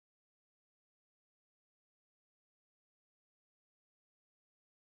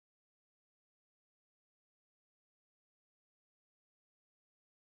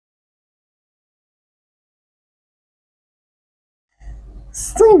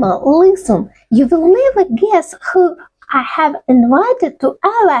Sima, listen, you will never guess who I have invited to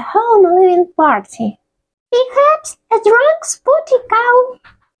our home living party. Perhaps a drunk spotty cow?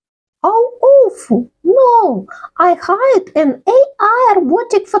 Oh, awful! No, I hired an AI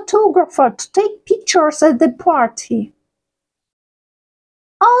robotic photographer to take pictures at the party.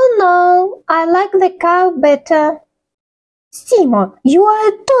 Oh no, I like the cow better. Sima, you are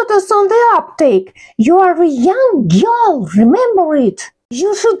a tortoise on the uptake. You are a young girl, remember it.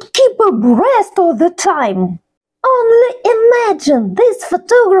 You should keep abreast all the time. Only imagine, this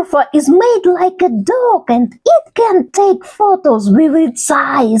photographer is made like a dog and it can take photos with its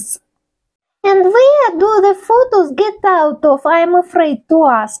eyes. And where do the photos get out of, I'm afraid to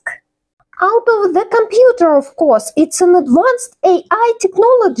ask? Out of the computer, of course. It's an advanced AI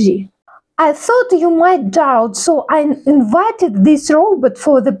technology. I thought you might doubt, so I invited this robot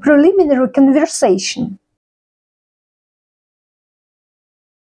for the preliminary conversation.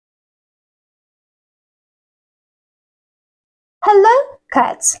 Hello,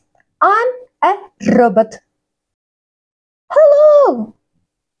 cats. I'm a robot. Hello.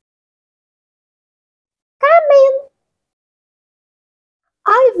 Come in.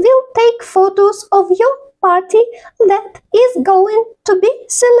 I will take photos of your party that is going to be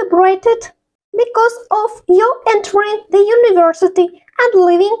celebrated because of your entering the university and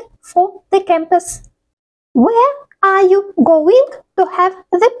leaving for the campus. Where are you going to have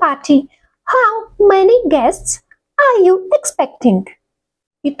the party? How many guests are you expecting?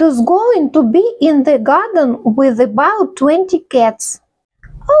 It is going to be in the garden with about 20 cats.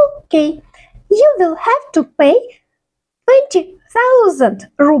 Okay, you will have to pay 20,000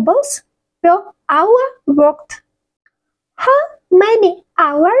 rubles per hour worked. How many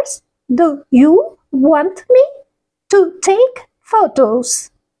hours do you want me to take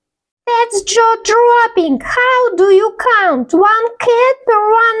photos? That's jaw-dropping. How do you count? 1 cat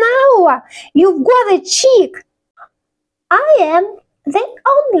per 1 hour? You've got a cheek. I am the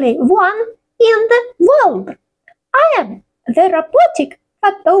only one in the world. I am the robotic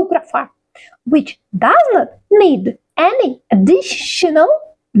photographer, which does not need any additional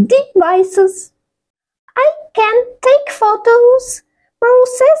devices. I can take photos,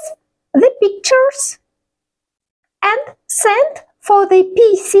 process the pictures, and send for the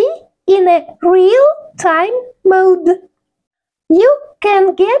PC in a real-time mode. You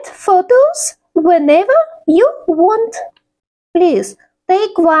can get photos whenever you want. Please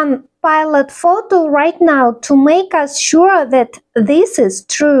take one pilot photo right now to make us sure that this is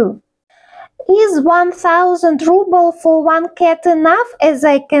true. Is 1,000 ruble for 1 cat enough, as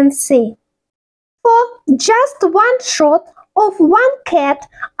I can see? For just one shot of 1 cat,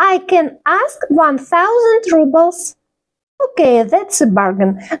 I can ask 1,000 rubles. Okay, that's a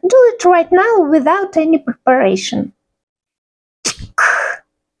bargain. Do it right now without any preparation.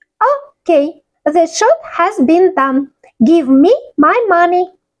 Okay, the shot has been done. Give me my money.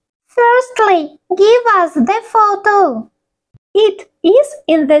 Firstly, give us the photo. It is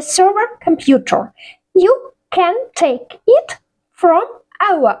in the server computer. You can take it from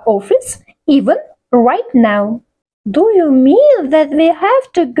our office even right now. Do you mean that we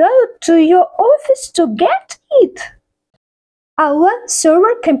have to go to your office to get it? Our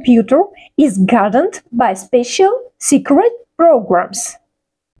server computer is guarded by special secret programs.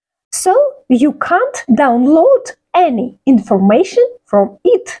 So you can't download any information from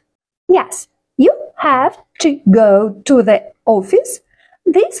it. Yes, you have to go to the office.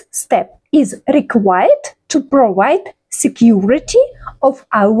 This step is required to provide security of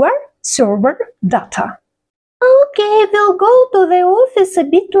our server data. Okay, we'll go to the office a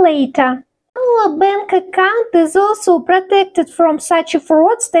bit later. Our bank account is also protected from such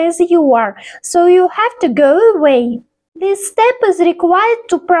fraudsters as you are, so you have to go away. This step is required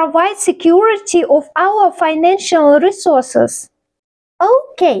to provide security of our financial resources.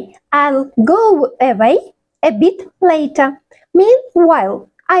 Okay, I'll go away a bit later. Meanwhile,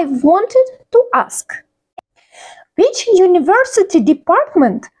 I wanted to ask, which university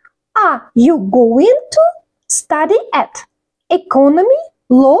department are you going to study at? Economy,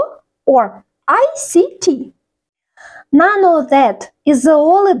 law, or ICT? None of that is the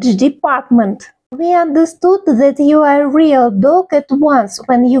zoology department. We understood that you are a real dog at once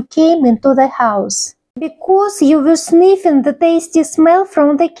when you came into the house, because you were sniffing the tasty smell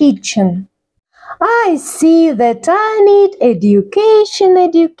from the kitchen. I see that I need education,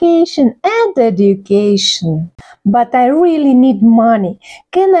 and education. But I really need money.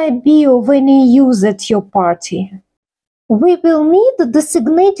 Can I be of any use at your party? We will need a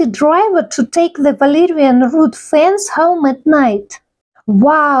designated driver to take the Valerian root fence home at night.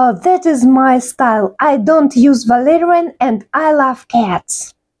 Wow, that is my style. I don't use valerian and I love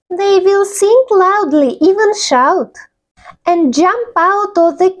cats. They will sing loudly, even shout. And jump out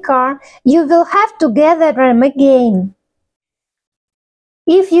of the car. You will have to gather them again.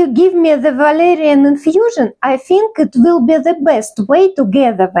 If you give me the valerian infusion, I think it will be the best way to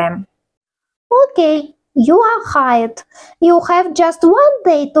gather them. Okay, you are hired. You have just one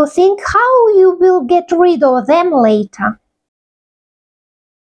day to think how you will get rid of them later.